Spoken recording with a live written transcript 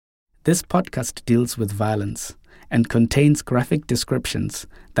This podcast deals with violence and contains graphic descriptions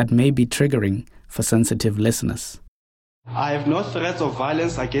that may be triggering for sensitive listeners. I have no threats of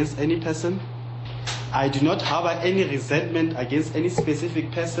violence against any person. I do not harbor any resentment against any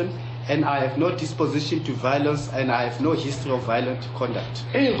specific person, and I have no disposition to violence, and I have no history of violent conduct.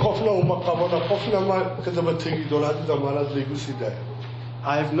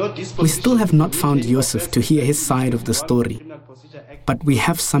 We still have not found Yusuf to hear his side of the story, but we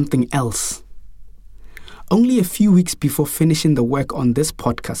have something else. Only a few weeks before finishing the work on this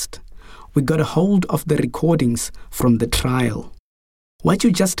podcast, we got a hold of the recordings from the trial. What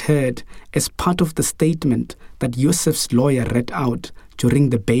you just heard is part of the statement that Yusuf's lawyer read out during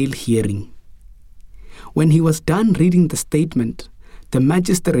the bail hearing. When he was done reading the statement, the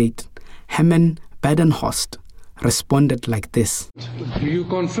magistrate, Herman Badenhorst, responded like this. You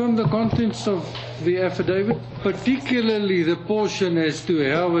confirm the contents of the affidavit, particularly the portion as to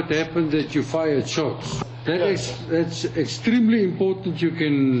how it happened that you fired shots. That's extremely important.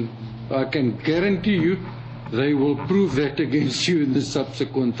 I can guarantee you they will prove that against you in the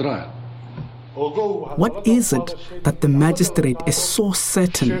subsequent trial. What is it that the magistrate is so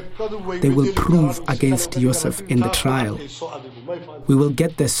certain they will prove against Yusuf in the trial? We will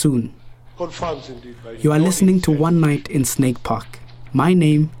get there soon. You are listening to One Night in Snake Park. My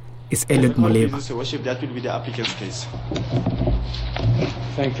name is Elliot Moleva. That will be the applicant's case.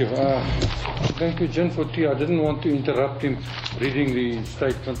 Thank you. Thank you, Jen, for tea. I didn't want to interrupt him reading the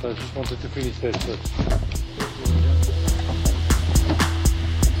statement. I just wanted to finish that first.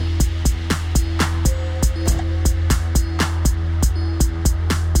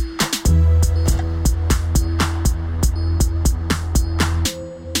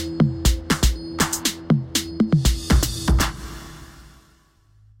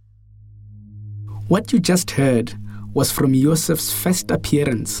 What you just heard was from Yusuf's first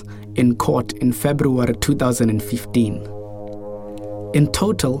appearance in court in February 2015. In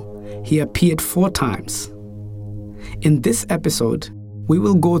total, he appeared 4 times. In this episode, we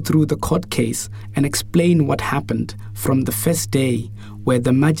will go through the court case and explain what happened from the first day where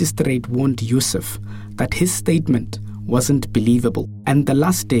the magistrate warned Yusuf that his statement wasn't believable, and the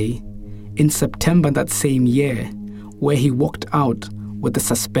last day, in September that same year, where he walked out with a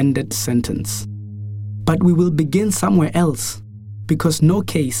suspended sentence. But we will begin somewhere else, because no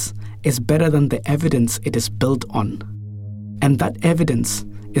case is better than the evidence it is built on. And that evidence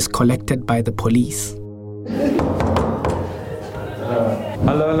is collected by the police.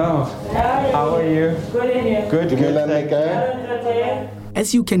 Hello. How are you? Good. Thank you.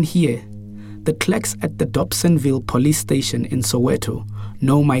 As you can hear, the clerks at the Dobsonville police station in Soweto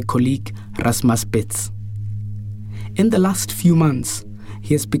know my colleague Rasmus Bits. In the last few months,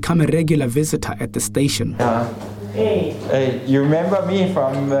 he has become a regular visitor at the station. Hey, you remember me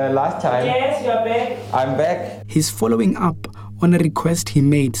from last time? Yes, you're back. I'm back. He's following up on a request he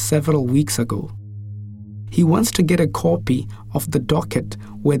made several weeks ago. He wants to get a copy of the docket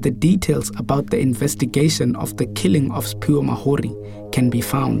where the details about the investigation of the killing of Siphiwe Mahori can be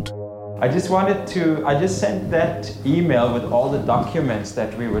found. I just sent that email with all the documents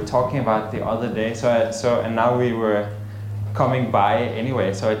that we were talking about the other day. And now we were coming by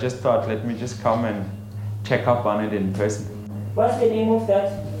anyway, so I just thought, let me just come and check up on it in person. What's the name of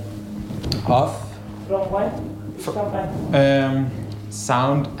that? From what?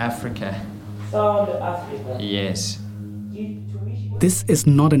 Sound Africa. Sound Africa. Yes. This is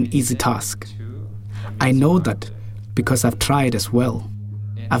not an easy task. I know that because I've tried as well.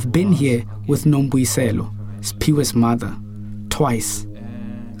 I've been here with Nombuyiselo, Siphiwe's mother, twice.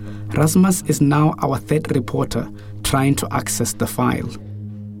 Rasmus is now our 3rd reporter trying to access the file.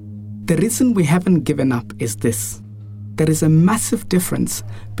 The reason we haven't given up is this. There is a massive difference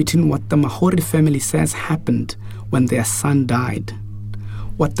between what the Mahori family says happened when their son died,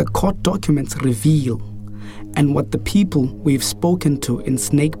 what the court documents reveal, and what the people we've spoken to in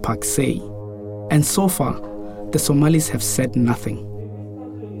Snake Park say. And so far, the Somalis have said nothing.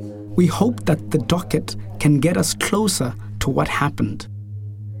 We hope that the docket can get us closer to what happened,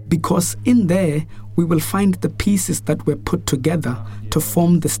 because in there we will find the pieces that were put together to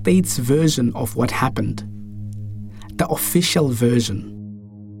form the state's version of what happened, the official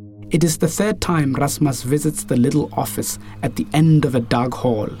version. It is the 3rd time Rasmus visits the little office at the end of a dark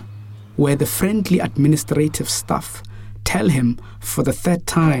hall, where the friendly administrative staff tell him for the 3rd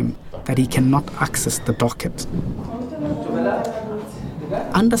time that he cannot access the docket.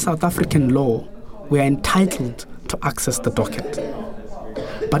 Under South African law, we are entitled to access the docket.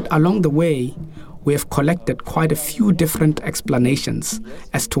 But along the way, we have collected quite a few different explanations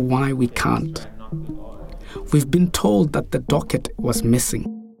as to why we can't. We've been told that the docket was missing,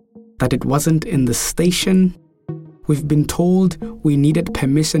 that it wasn't in the station. We've been told we needed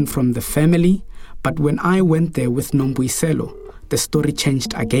permission from the family, but when I went there with Nombuyiselo, the story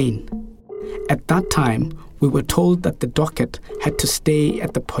changed again. At that time, we were told that the docket had to stay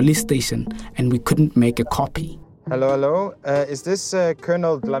at the police station and we couldn't make a copy. Hello. Is this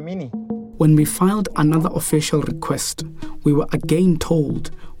Colonel Dlamini? When we filed another official request, we were again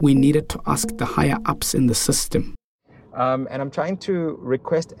told we needed to ask the higher-ups in the system. And I'm trying to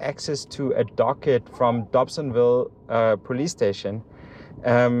request access to a docket from Dobsonville police station.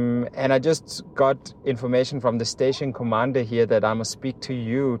 And I just got information from the station commander here that I must speak to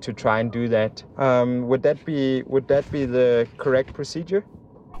you to try and do that. Would that be the correct procedure?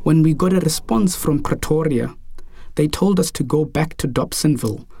 When we got a response from Pretoria, they told us to go back to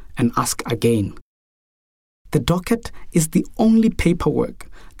Dobsonville and ask again. The docket is the only paperwork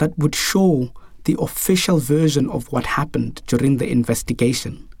that would show the official version of what happened during the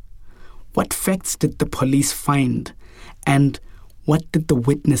investigation. What facts did the police find, and what did the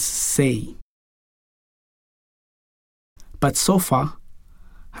witness say? But so far,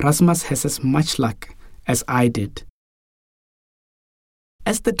 Rasmus has as much luck as I did.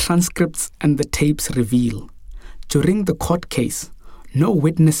 As the transcripts and the tapes reveal, during the court case, no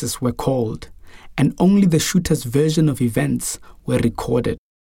witnesses were called, and only the shooter's version of events were recorded.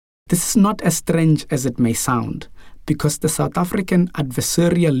 This is not as strange as it may sound, because the South African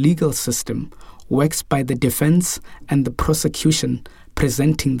adversarial legal system works by the defense and the prosecution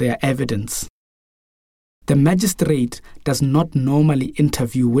presenting their evidence. The magistrate does not normally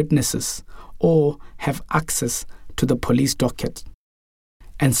interview witnesses or have access to the police docket.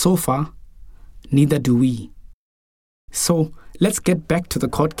 And so far, neither do we. So let's get back to the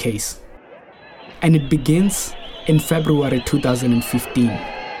court case. And it begins in February 2015.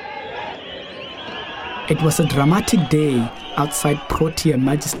 It was a dramatic day outside Protea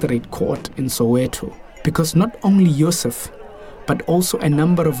Magistrate Court in Soweto, because not only Yusuf, but also a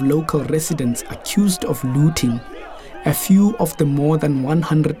number of local residents accused of looting, a few of the more than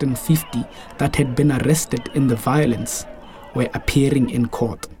 150 that had been arrested in the violence, were appearing in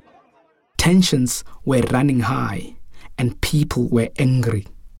court. Tensions were running high, and people were angry.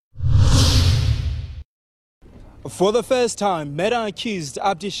 For the first time, murder-accused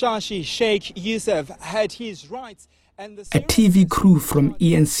Abdishashi Sheikh Yusuf had his rights. A TV crew from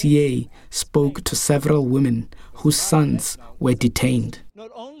ENCA spoke to several women whose sons were detained.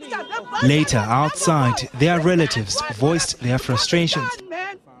 Later, outside, their relatives voiced their frustrations.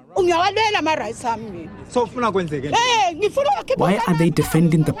 Why are they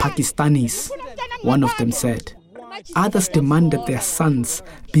defending the Pakistanis? One of them said. Others demanded their sons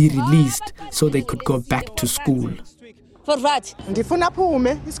be released so they could go back to school. For what?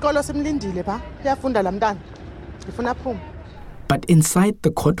 But inside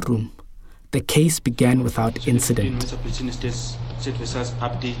the courtroom, the case began without incident.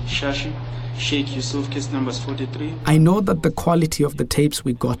 I know that the quality of the tapes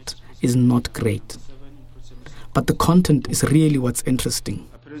we got is not great, but the content is really what's interesting.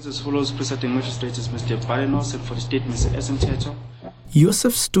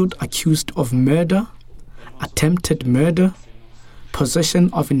 Yusuf stood accused of murder, attempted murder, possession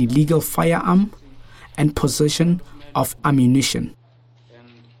of an illegal firearm, and possession of ammunition.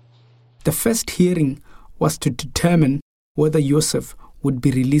 The first hearing was to determine whether Yusuf would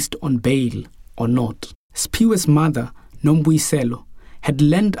be released on bail or not. Siphiwe's mother, Nombuyiselo, had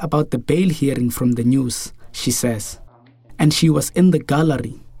learned about the bail hearing from the news, she says, and she was in the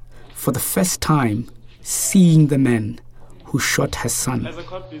gallery for the first time seeing the man who shot her son.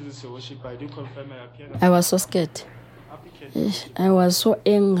 I was so scared. I was so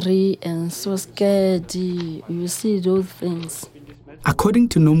angry and so scared. You see those things. According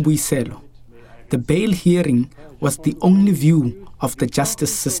to Nombuyiselo, the bail hearing was the only view of the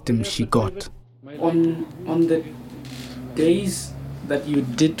justice system she got. On the days that you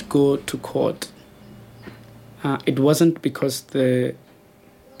did go to court, it wasn't because the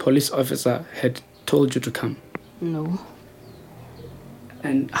police officer had told you to come? No.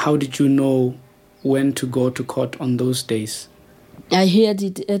 And how did you know when to go to court on those days? I heard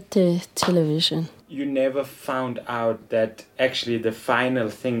it at the television. You never found out that actually the final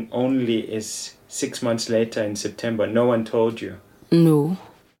thing only is 6 months later in September? No one told you? No.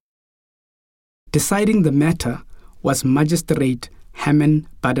 Deciding the matter was Magistrate Herman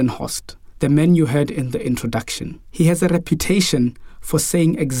Badenhorst, the man you heard in the introduction. He has a reputation for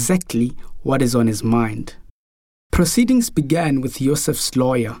saying exactly what is on his mind. Proceedings began with Yusuf's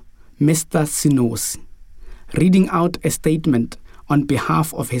lawyer, Mr. Sinosi, reading out a statement on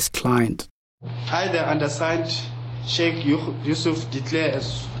behalf of his client. I, the undersigned Sheikh Yusuf, declare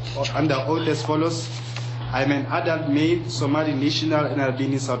as under oath as follows. I'm an adult male Somali national and I've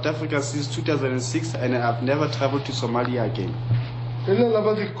been in South Africa since 2006 and I've never traveled to Somalia again.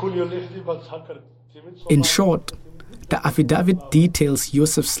 In short, the affidavit details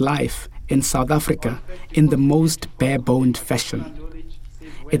Yusuf's life in South Africa in the most bare-boned fashion.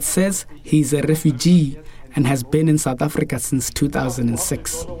 It says he's a refugee and has been in South Africa since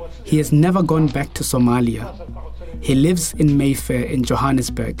 2006. He has never gone back to Somalia. He lives in Mayfair in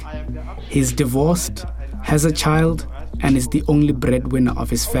Johannesburg. He's divorced, has a child, and is the only breadwinner of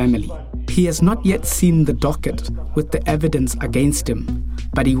his family. He has not yet seen the docket with the evidence against him,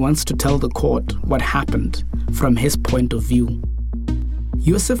 but he wants to tell the court what happened from his point of view.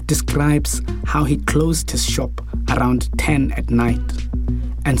 Yusuf describes how he closed his shop around 10 at night,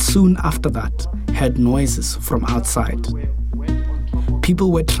 and soon after that heard noises from outside.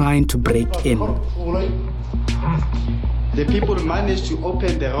 People were trying to break in. The people managed to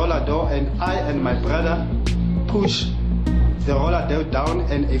open the roller door and I and my brother pushed the roller door down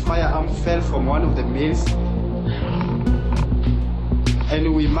and a firearm fell from one of the males.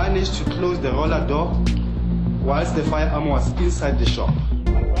 And we managed to close the roller door whilst the firearm was inside the shop.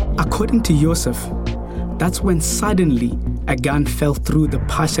 According to Yusuf, that's when suddenly a gun fell through the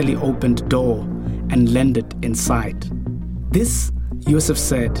partially opened door and landed inside. This, Yusuf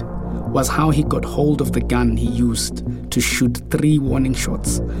said, was how he got hold of the gun he used to shoot 3 warning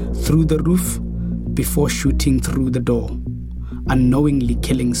shots through the roof before shooting through the door, unknowingly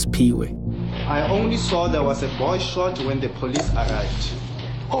killing Siphiwe. I only saw there was a boy shot when the police arrived.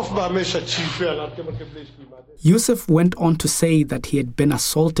 Yusuf went on to say that he had been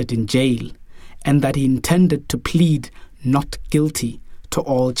assaulted in jail and that he intended to plead not guilty to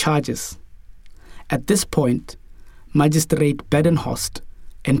all charges. At this point, Magistrate Badenhorst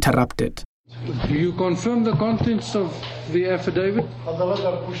interrupted. Do you confirm the contents of the affidavit? So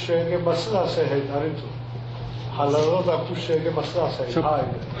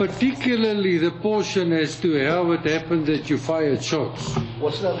particularly the portion as to how it happened that you fired shots.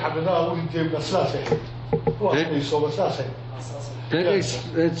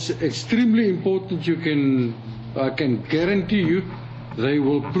 That's extremely important. I can guarantee you they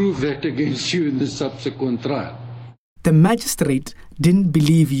will prove that against you in the subsequent trial. The magistrate didn't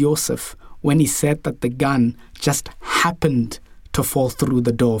believe Yusuf when he said that the gun just happened to fall through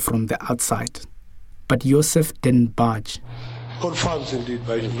the door from the outside. But Yusuf didn't budge. Confirms indeed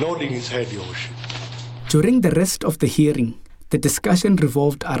by nodding his head, Your Worship. During the rest of the hearing, the discussion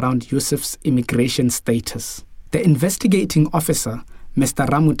revolved around Yusuf's immigration status. The investigating officer, Mr.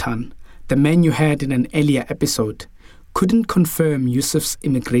 Ramutan, the man you heard in an earlier episode, couldn't confirm Yusuf's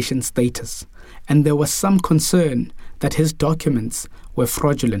immigration status, and there was some concern that his documents were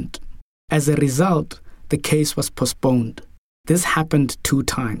fraudulent. As a result, the case was postponed. This happened 2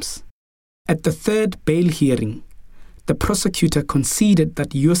 times. At the 3rd bail hearing, the prosecutor conceded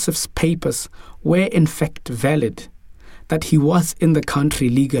that Yusuf's papers were in fact valid, that he was in the country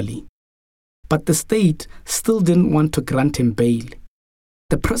legally. But the state still didn't want to grant him bail.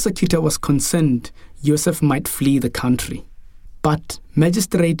 The prosecutor was concerned Yusuf might flee the country. But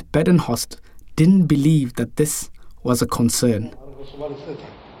Magistrate Badenhorst didn't believe that this was a concern.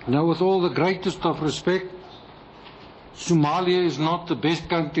 Now, with all the greatest of respect, Somalia is not the best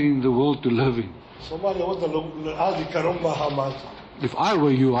country in the world to live in. If I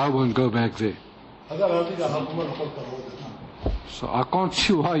were you, I won't go back there. So I can't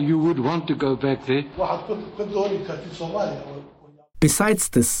see why you would want to go back there. Besides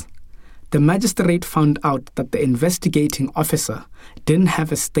this, the magistrate found out that the investigating officer didn't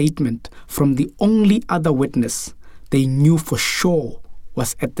have a statement from the only other witness they knew for sure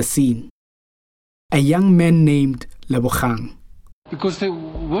was at the scene, a young man named Lebogang. Because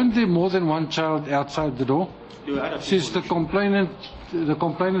weren't there more than one child outside the door? Since the complainant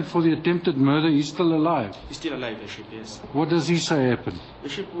for the attempted murder, he's still alive. He's still alive, Bishop, yes. What does he say happened?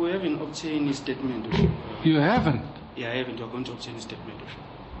 Bishop, we haven't obtained his statement, Bishop. You haven't? Yeah, I haven't. We're going to obtain his statement,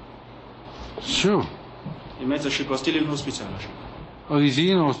 Bishop. Sure. The Bishop was still in hospital, Bishop. Oh, is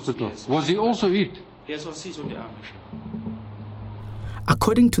he in hospital? Yes. Was he also hit? Yes, was seized on the arm, Bishop.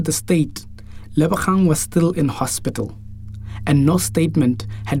 According to the state, Lebogang was still in hospital, and no statement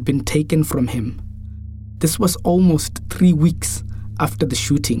had been taken from him. This was almost 3 weeks after the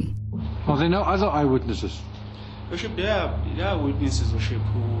shooting. Are there no other eyewitnesses? Bishop, there are witnesses, Bishop,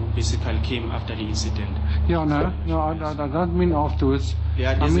 who basically came after the incident. Yeah, no, I don't mean afterwards.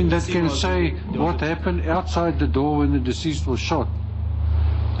 Yeah, I mean that can say what happened outside the door when the deceased was shot.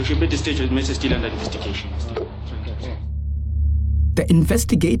 Bishop, at this stage, the matter is still under investigation. The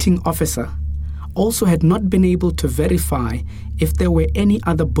investigating officer also had not been able to verify if there were any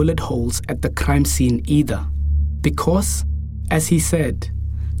other bullet holes at the crime scene either, because, as he said,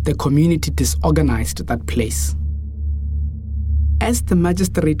 the community disorganized that place. As the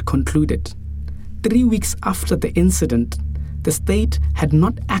magistrate concluded, 3 weeks after the incident, the state had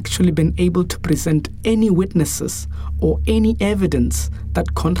not actually been able to present any witnesses or any evidence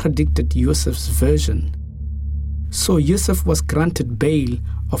that contradicted Yusuf's version. So Yusuf was granted bail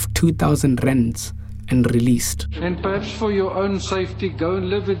of 2,000 rands and released. And perhaps for your own safety, go and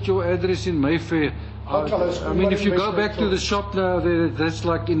live at your address in Mayfair. I mean, if you go back to the shop now, that's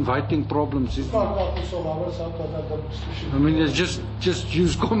like inviting problems, isn't it? I mean, it's just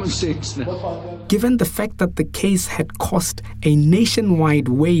use common sense now. Given the fact that the case had caused a nationwide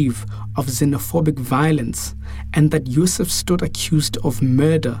wave of xenophobic violence and that Yusuf stood accused of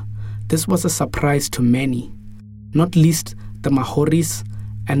murder, this was a surprise to many, not least the Mahoris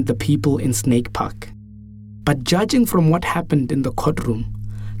and the people in Snake Park. But judging from what happened in the courtroom,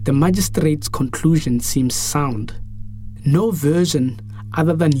 the magistrate's conclusion seems sound. No version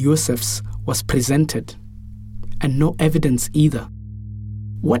other than Yusuf's was presented, and no evidence either.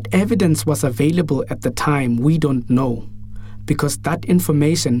 What evidence was available at the time we don't know, because that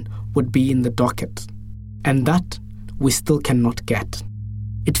information would be in the docket, and that we still cannot get.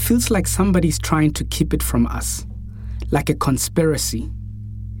 It feels like somebody's trying to keep it from us, like a conspiracy.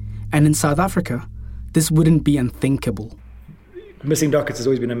 And in South Africa, this wouldn't be unthinkable. Missing dockets has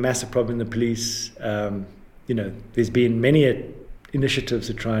always been a massive problem in the police. There's been many initiatives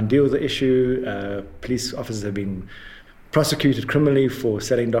to try and deal with the issue. Police officers have been prosecuted criminally for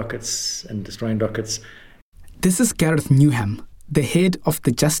selling dockets and destroying dockets. This is Gareth Newham, the head of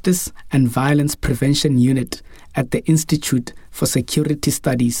the Justice and Violence Prevention Unit at the Institute for Security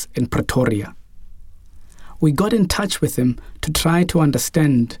Studies in Pretoria. We got in touch with him to try to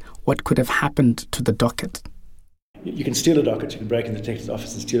understand what could have happened to the docket. You can steal a docket, you can break in the detective's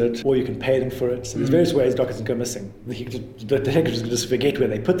office and steal it, or you can pay them for it. So there's various ways dockets can go missing. The detectives can just forget where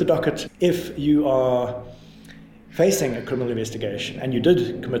they put the docket. If you are facing a criminal investigation and you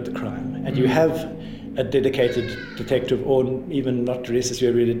did commit the crime and you have a dedicated detective, or even not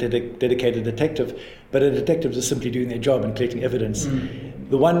necessarily a dedicated detective, but a detective is simply doing their job and collecting evidence,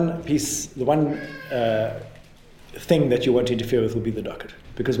 the one thing that you want to interfere with will be the docket.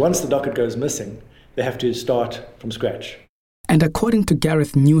 Because once the docket goes missing, they have to start from scratch. And according to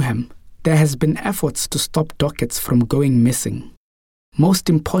Gareth Newham, there has been efforts to stop dockets from going missing. Most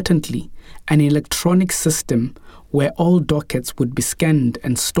importantly, an electronic system where all dockets would be scanned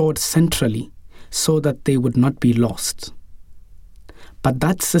and stored centrally so that they would not be lost. But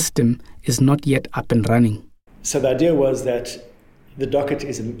that system is not yet up and running. So the idea was that the docket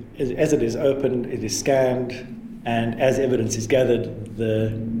is, as it is opened, it is scanned, and as evidence is gathered,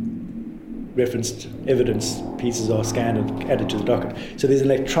 the referenced evidence pieces are scanned and added to the docket. So there's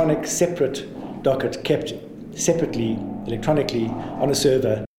an electronic separate docket kept separately, electronically, on a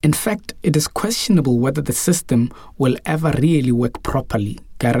server. In fact, it is questionable whether the system will ever really work properly,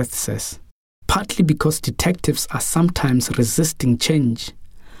 Gareth says. Partly because detectives are sometimes resisting change,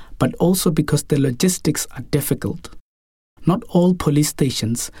 but also because the logistics are difficult. Not all police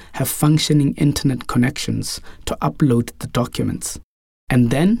stations have functioning internet connections to upload the documents.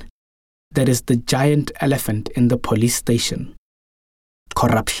 And then there is the giant elephant in the police station: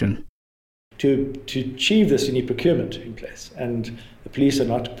 corruption. To achieve this, you need procurement in place. And the police are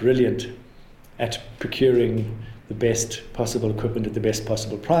not brilliant at procuring the best possible equipment at the best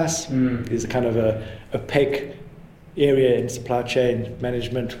possible price. There's a kind of a opaque area in supply chain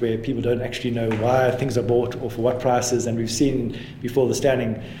management where people don't actually know why things are bought or for what prices. And we've seen before the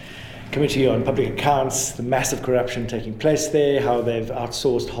Standing Committee on Public Accounts the massive corruption taking place there, how they've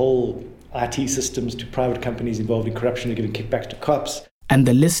outsourced whole IT systems to private companies involved in corruption and giving kickbacks to cops. And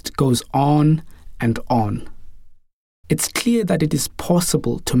the list goes on and on. It's clear that it is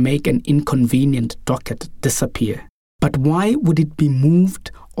possible to make an inconvenient docket disappear. But why would it be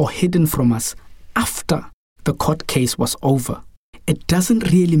moved or hidden from us after the court case was over? It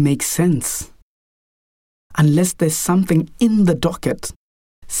doesn't really make sense. Unless there's something in the docket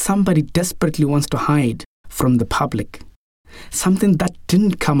somebody desperately wants to hide from the public. Something that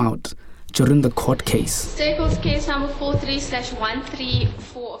didn't come out during the court case. Staples case number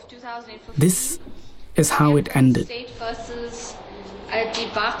 43/134 of 2015. This is how it ended. State versus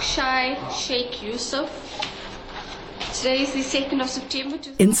Dibakshai Sheikh Yusuf. Today is the 2nd of September.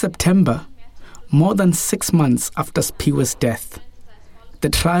 In September, more than 6 months after Spiwe's death, the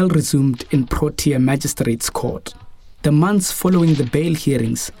trial resumed in Protea Magistrates Court. The months following the bail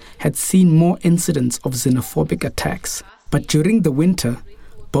hearings had seen more incidents of xenophobic attacks, but during the winter,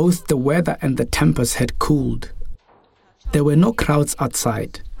 Both the weather and the tempers had cooled. There were no crowds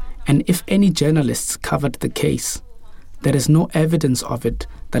outside, and if any journalists covered the case, there is no evidence of it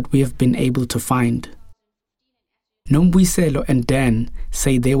that we have been able to find. Nombuyiselo and Dan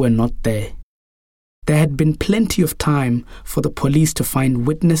say they were not there. There had been plenty of time for the police to find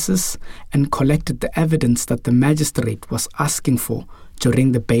witnesses and collected the evidence that the magistrate was asking for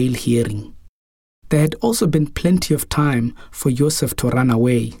during the bail hearing. There had also been plenty of time for Joseph to run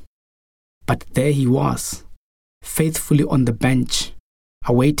away. But there he was, faithfully on the bench,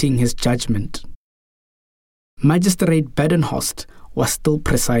 awaiting his judgment. Magistrate Badenhorst was still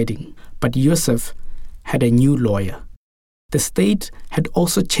presiding, but Joseph had a new lawyer. The state had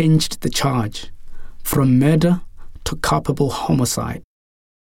also changed the charge from murder to culpable homicide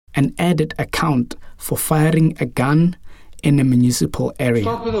and added a count for firing a gun in a municipal area.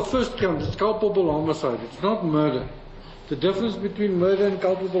 Start with the first count, it's culpable homicide, it's not murder. The difference between murder and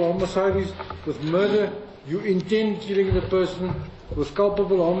culpable homicide is with murder, you intend killing the person. With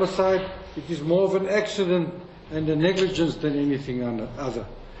culpable homicide, it is more of an accident and a negligence than anything other.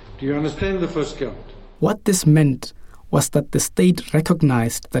 Do you understand the first count? What this meant was that the state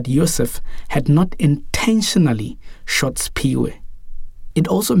recognized that Joseph had not intentionally shot Siphiwe. It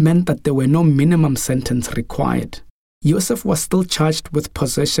also meant that there were no minimum sentence required. Joseph was still charged with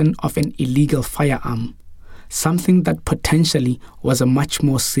possession of an illegal firearm, something that potentially was a much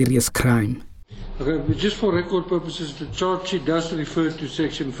more serious crime. Okay, but just for record purposes, the charge sheet does refer to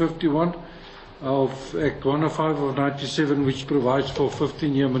Section 51 of Act 105 of 97, which provides for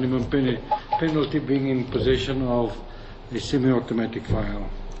 15-year minimum penalty being in possession of a semi-automatic firearm.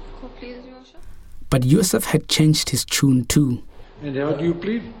 But Joseph had changed his tune too. And how do you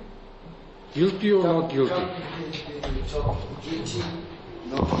plead? Guilty or not guilty?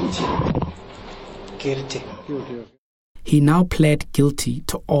 Guilty. Guilty. He now pled guilty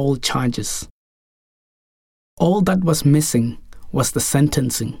to all charges. All that was missing was the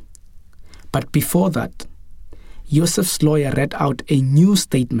sentencing. But before that, Joseph's lawyer read out a new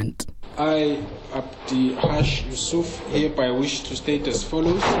statement. I, Abdi Hash Yusuf, hereby wish to state as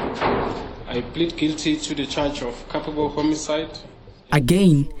follows. I plead guilty to the charge of culpable homicide.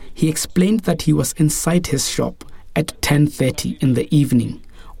 Again, he explained that he was inside his shop at 10:30 in the evening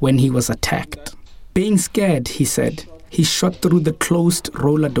when he was attacked. Being scared, he said, he shot through the closed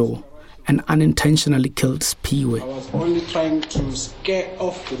roller door and unintentionally killed Siphiwe. I was only trying to scare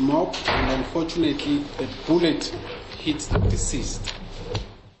off the mob, and unfortunately the bullet hit the deceased.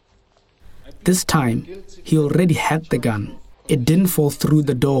 This time, he already had the gun. It didn't fall through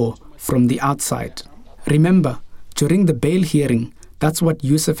the door from the outside. Remember, during the bail hearing, that's what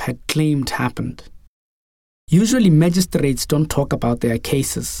Joseph had claimed happened. Usually magistrates don't talk about their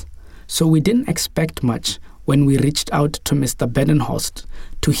cases, so we didn't expect much when we reached out to Mr. Badenhorst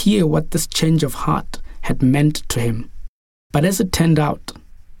to hear what this change of heart had meant to him. But as it turned out,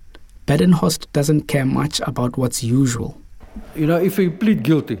 Badenhorst doesn't care much about what's usual. You know, if we plead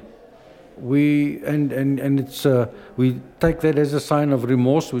guilty, we take that as a sign of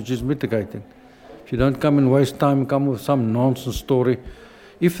remorse, which is mitigating. If you don't come and waste time, come with some nonsense story.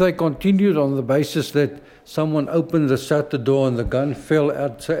 If they continued on the basis that someone opened the shutter door and the gun fell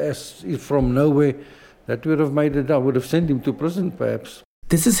out as from nowhere, that would have made it. I would have sent him to prison, perhaps.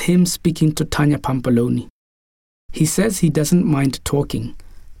 This is him speaking to Tanya Pampaloni. He says he doesn't mind talking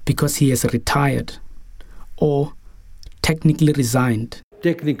because he has retired, or technically resigned.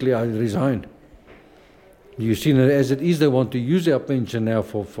 Technically, I resigned. You see, as it is, they want to use our pension now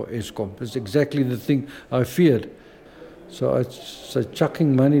for Eskom. It's exactly the thing I feared. So I said,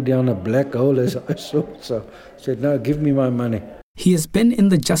 chucking money down a black hole as I saw. So I said, no, give me my money. He has been in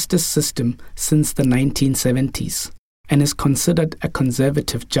the justice system since the 1970s and is considered a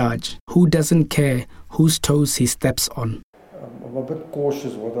conservative judge who doesn't care whose toes he steps on. I'm a bit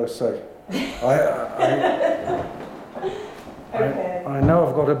cautious what I say. I know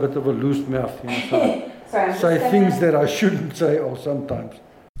I've got a bit of a loose mouth, so say things that I shouldn't say or sometimes.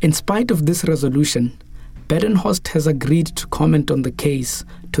 In spite of this resolution, Badenhorst has agreed to comment on the case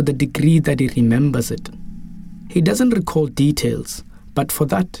to the degree that he remembers it. He doesn't recall details, but for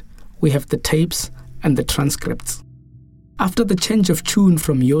that, we have the tapes and the transcripts. After the change of tune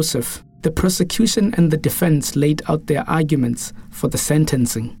from Joseph, the prosecution and the defense laid out their arguments for the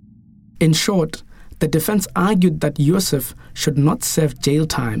sentencing. In short, the defense argued that Joseph should not serve jail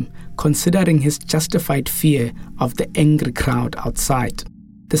time, considering his justified fear of the angry crowd outside.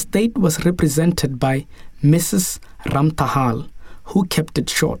 The state was represented by Mrs. Ramtahal, who kept it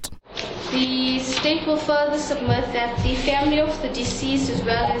short. The state will further submit that the family of the deceased as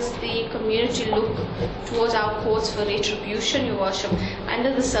well as the community look towards our courts for retribution, Your Worship,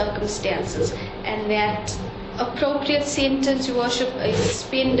 under the circumstances, and that appropriate sentence, Your Worship, is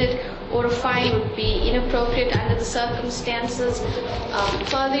suspended or a fine would be inappropriate under the circumstances.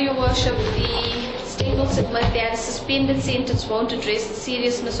 Further, Your Worship, the state will submit that a suspended sentence won't address the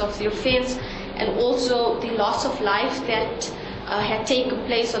seriousness of the offence and also the loss of life that had taken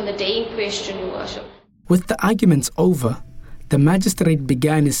place on the day in question, Your Worship. With the arguments over, the magistrate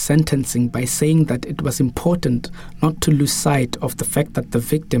began his sentencing by saying that it was important not to lose sight of the fact that the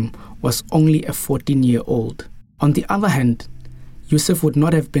victim was only a 14-year-old. On the other hand, Yusuf would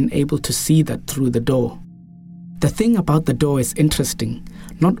not have been able to see that through the door. The thing about the door is interesting,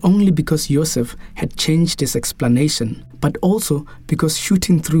 not only because Yusuf had changed his explanation, but also because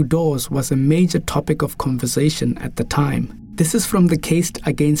shooting through doors was a major topic of conversation at the time. This is from the case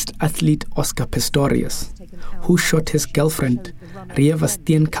against athlete Oscar Pistorius, who shot his girlfriend, Reeva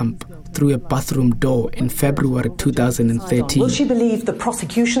Steenkamp, through a bathroom door in February 2013. Will she believe the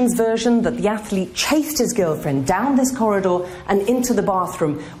prosecution's version that the athlete chased his girlfriend down this corridor and into the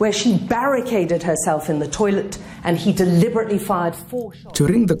bathroom, where she barricaded herself in the toilet and he deliberately fired 4 shots?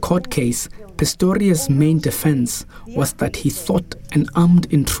 During the court case, Pistorius' main defense was that he thought an armed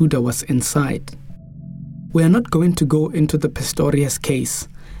intruder was inside. We are not going to go into the Pistorius case,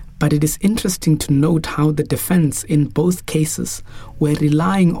 but it is interesting to note how the defense in both cases were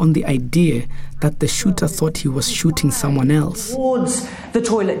relying on the idea that the shooter thought he was shooting someone else. Towards the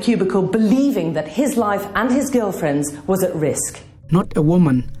toilet cubicle, believing that his life and his girlfriend's was at risk. Not a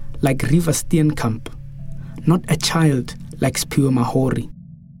woman like Reeva Steenkamp, not a child like Sphiwe Mahori.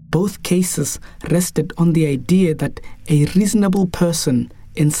 Both cases rested on the idea that a reasonable person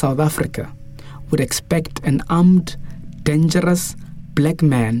in South Africa would expect an armed, dangerous black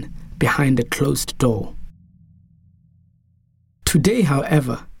man behind a closed door. Today,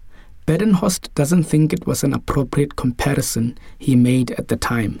 however, Badenhorst doesn't think it was an appropriate comparison he made at the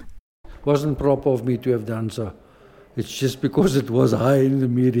time. Wasn't proper of me to have done so. It's just because it was high in the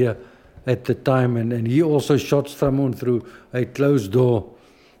media at the time, and he also shot someone through a closed door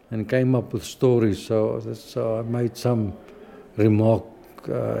and came up with stories. So I made some remark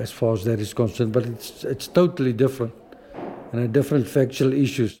as far as that is concerned, but it's totally different and a different factual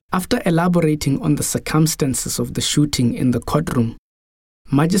issues. After elaborating on the circumstances of the shooting in the courtroom,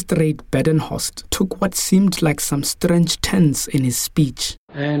 Magistrate Badenhorst took what seemed like some strange turns in his speech.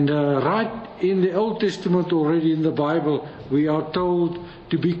 And right in the Old Testament, already in the Bible, we are told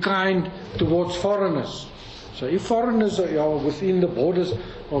to be kind towards foreigners. So if foreigners are within the borders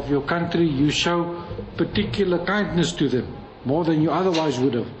of your country, you show particular kindness to them, more than you otherwise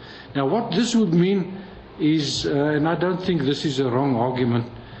would have. Now what this would mean is, and I don't think this is a wrong argument,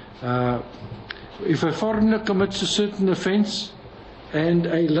 if a foreigner commits a certain offence and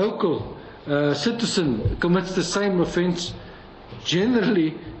a local citizen commits the same offence,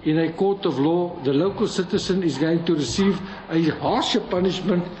 generally in a court of law, the local citizen is going to receive a harsher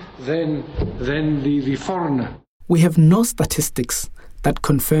punishment than the foreigner. We have no statistics that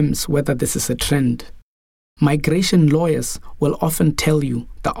confirms whether this is a trend. Migration lawyers will often tell you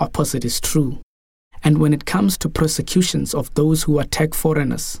the opposite is true. And when it comes to prosecutions of those who attack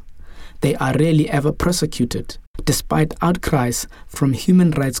foreigners, they are rarely ever prosecuted, despite outcries from human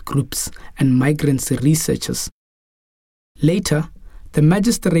rights groups and migrants researchers. Later, the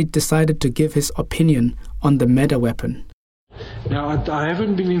magistrate decided to give his opinion on the murder weapon. Now, I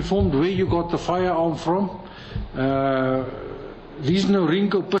haven't been informed where you got the firearm from. These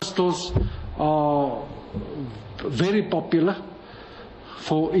Norinco pistols are very popular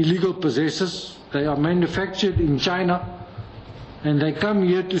for illegal possessors. They are manufactured in China and they come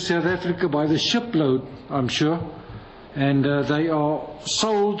here to South Africa by the shipload, I'm sure, and they are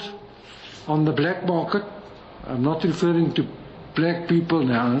sold on the black market. I'm not referring to black people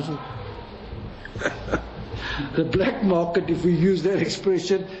now. The black market, if we use that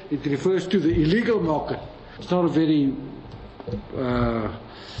expression, it refers to the illegal market. It's not a very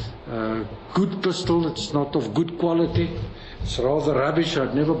good pistol. It's not of good quality. It's rather rubbish.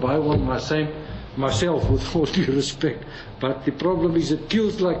 I'd never buy one myself, with all due respect. But the problem is it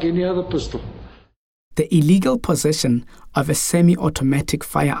kills like any other pistol. The illegal possession of a semi-automatic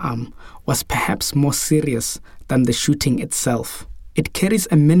firearm was perhaps more serious than the shooting itself. It carries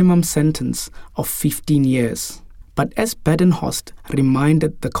a minimum sentence of 15 years. But as Badenhorst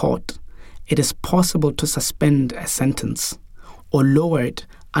reminded the court, it is possible to suspend a sentence or lower it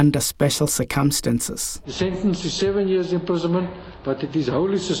under special circumstances. The sentence is 7 years imprisonment, but it is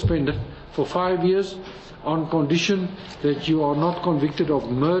wholly suspended for 5 years on condition that you are not convicted of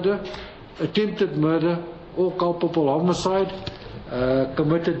murder attempted murder or culpable homicide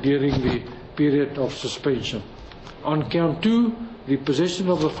committed during the period of suspension. On count 2, the possession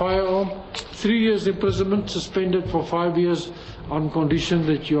of a firearm, 3 years imprisonment, suspended for 5 years on condition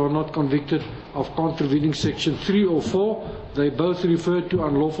that you are not convicted of contravening section 3 or 4. They both refer to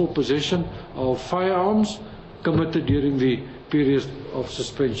unlawful possession of firearms committed during the period of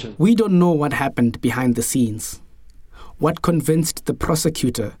suspension. We don't know what happened behind the scenes. What convinced the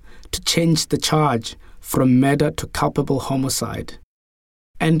prosecutor to change the charge from murder to culpable homicide?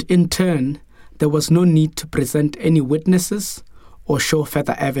 And in turn, there was no need to present any witnesses or show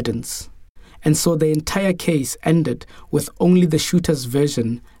further evidence. And so the entire case ended with only the shooter's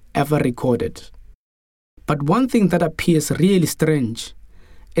version ever recorded. But one thing that appears really strange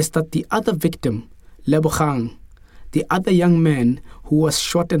is that the other victim, Lebogang, the other young man who was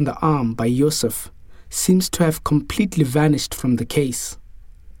shot in the arm by Yusuf, seems to have completely vanished from the case.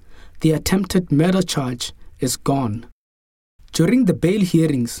 The attempted murder charge is gone. During the bail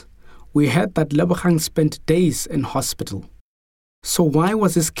hearings, we heard that Lebogang spent days in hospital. So why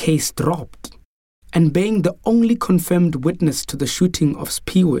was his case dropped? And being the only confirmed witness to the shooting of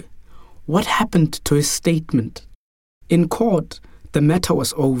Siphiwe, what happened to his statement? In court, the matter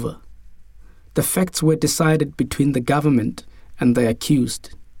was over. The facts were decided between the government and the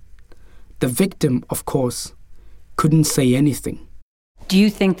accused. The victim, of course, couldn't say anything. Do you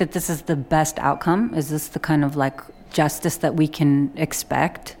think that this is the best outcome? Is this the kind of justice that we can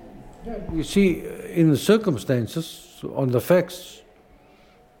expect? You see, in the circumstances, on the facts,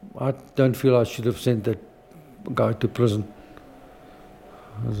 I don't feel I should have sent that guy to prison.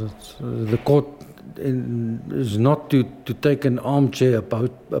 The court is not to take an armchair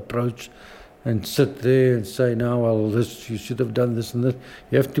approach and sit there and say, "Now, well, this you should have done this and that."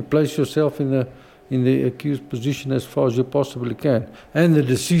 You have to place yourself in the accused position as far as you possibly can, and the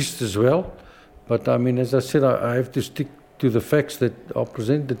deceased as well. But I mean, as I said, I have to stick to the facts that are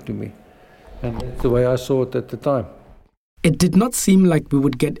presented to me, and that's the way I saw it at the time. It did not seem like we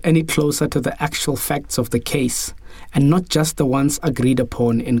would get any closer to the actual facts of the case, and not just the ones agreed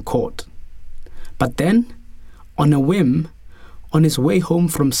upon in court. But then, on a whim, on his way home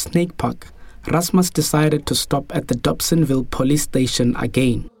from Snake Park, Rasmus decided to stop at the Dobsonville police station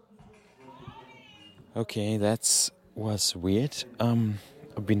again. Okay, that was weird.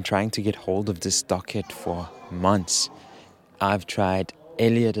 I've been trying to get hold of this docket for months. I've tried,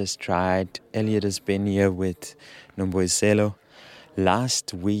 Elliot has been here with Nombuyiselo.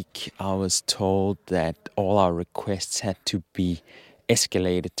 Last week, I was told that all our requests had to be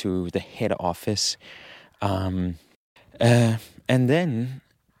escalated to the head office. And then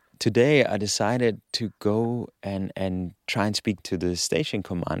today I decided to go and try and speak to the station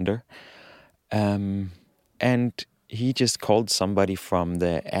commander. And he just called somebody from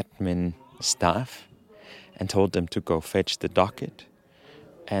the admin staff and told them to go fetch the docket.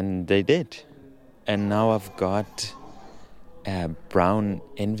 And they did. And now I've got a brown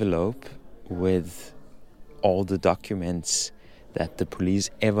envelope with all the documents that the police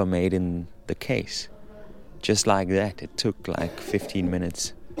ever made in the case. Just like that. It took 15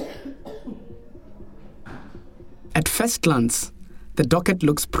 minutes. At first glance, the docket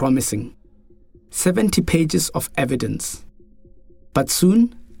looks promising. 70 pages of evidence. But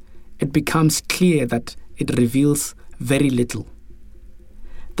soon, it becomes clear that it reveals very little.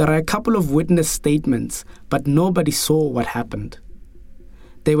 There are a couple of witness statements, but nobody saw what happened.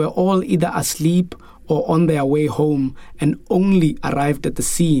 They were all either asleep or on their way home and only arrived at the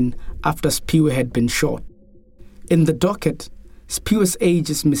scene after Siphiwe had been shot. In the docket, Siphiwe's age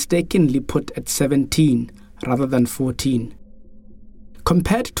is mistakenly put at 17 rather than 14.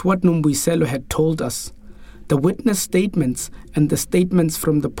 Compared to what Nombuyiselo had told us, the witness statements and the statements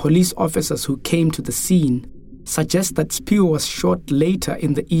from the police officers who came to the scene suggest that Siphiwe was shot later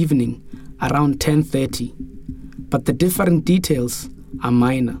in the evening, around 10:30, but the different details are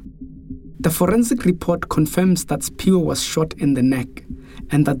minor. The forensic report confirms that Siphiwe was shot in the neck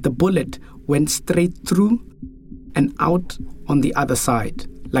and that the bullet went straight through and out on the other side,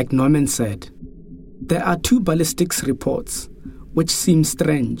 like Norman said. There are 2 ballistics reports, which seem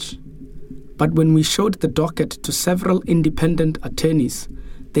strange, but when we showed the docket to several independent attorneys,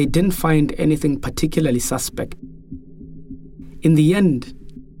 they didn't find anything particularly suspect. In the end,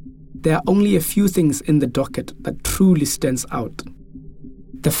 there are only a few things in the docket that truly stands out.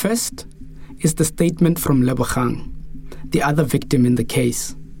 The first is the statement from Lebogang, the other victim in the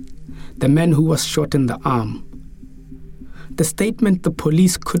case, the man who was shot in the arm. The statement the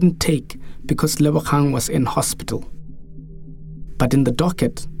police couldn't take because Lebogang was in hospital. But in the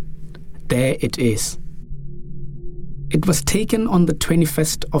docket, there it is. It was taken on the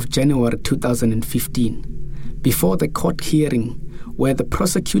 21st of January 2015, before the court hearing where the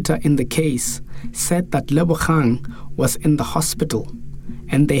prosecutor in the case said that Lebogang was in the hospital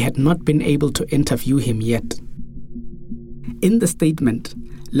and they had not been able to interview him yet. In the statement,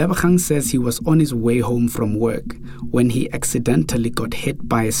 Lebogang says he was on his way home from work when he accidentally got hit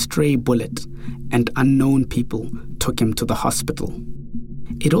by a stray bullet and unknown people took him to the hospital.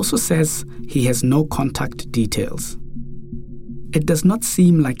 It also says he has no contact details. It does not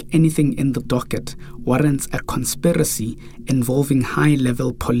seem like anything in the docket warrants a conspiracy involving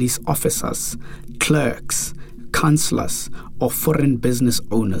high-level police officers, clerks, councillors, or foreign business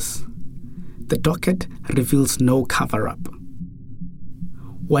owners. The docket reveals no cover-up.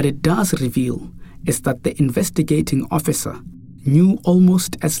 What it does reveal is that the investigating officer knew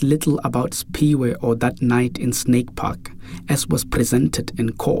almost as little about Siphiwe or that night in Snake Park as was presented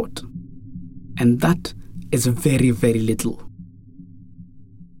in court. And that is very, very little.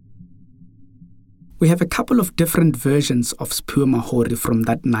 We have a couple of different versions of Siphiwe Mahori from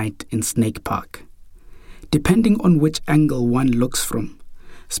that night in Snake Park. Depending on which angle one looks from,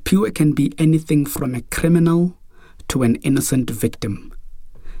 Siphiwe can be anything from a criminal to an innocent victim.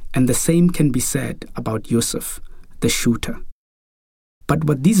 And the same can be said about Yusuf, the shooter. But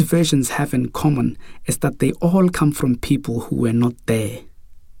what these versions have in common is that they all come from people who were not there.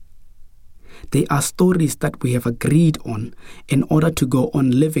 They are stories that we have agreed on in order to go on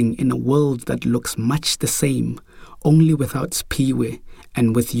living in a world that looks much the same, only without Siphiwe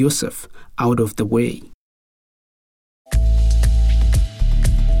and with Yusuf out of the way.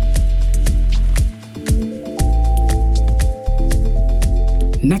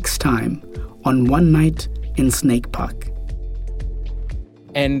 Next time on One Night in Snake Park.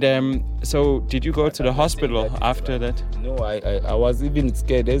 And so did you go to the hospital after that? No, I was even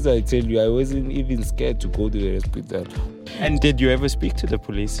scared. As I tell you, I wasn't even scared to go to the hospital. And did you ever speak to the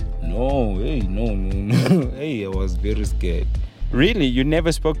police? No. Hey, I was very scared. Really? You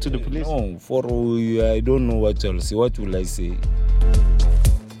never spoke to the police? No, I don't know what I'll say. What will I say?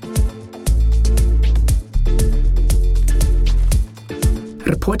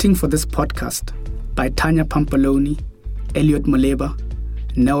 Reporting for this podcast by Tanya Pampaloni, Elliot Moleba,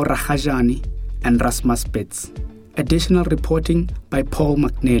 Neo Rahajani, and Rasmus Betts. Additional reporting by Paul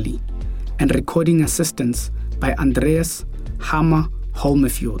McNally, and recording assistance by Andreas Hammer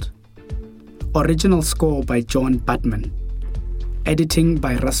Holmefield. Original score by John Batman. Editing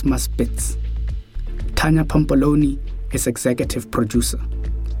by Rasmus Betts. Tanya Pampaloni is executive producer.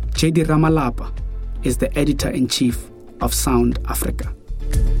 JD Ramalapa is the editor-in-chief of Sound Africa.